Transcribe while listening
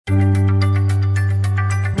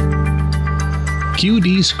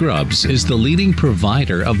QD Scrubs is the leading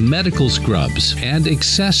provider of medical scrubs and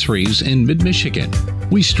accessories in Mid-Michigan.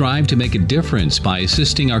 We strive to make a difference by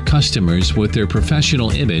assisting our customers with their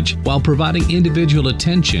professional image while providing individual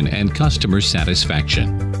attention and customer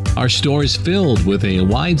satisfaction. Our store is filled with a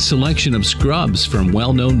wide selection of scrubs from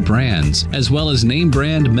well-known brands, as well as name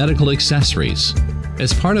brand medical accessories.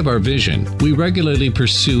 As part of our vision, we regularly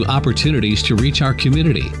pursue opportunities to reach our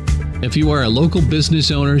community. If you are a local business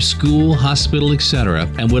owner, school, hospital, etc.,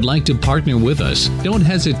 and would like to partner with us, don't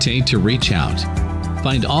hesitate to reach out.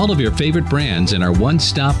 Find all of your favorite brands in our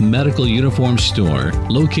one-stop medical uniform store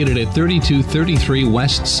located at 3233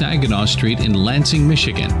 West Saginaw Street in Lansing,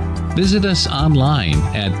 Michigan. Visit us online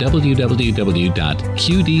at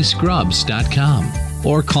www.qdscrubs.com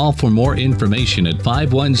or call for more information at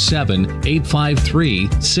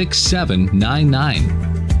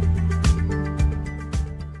 517-853-6799.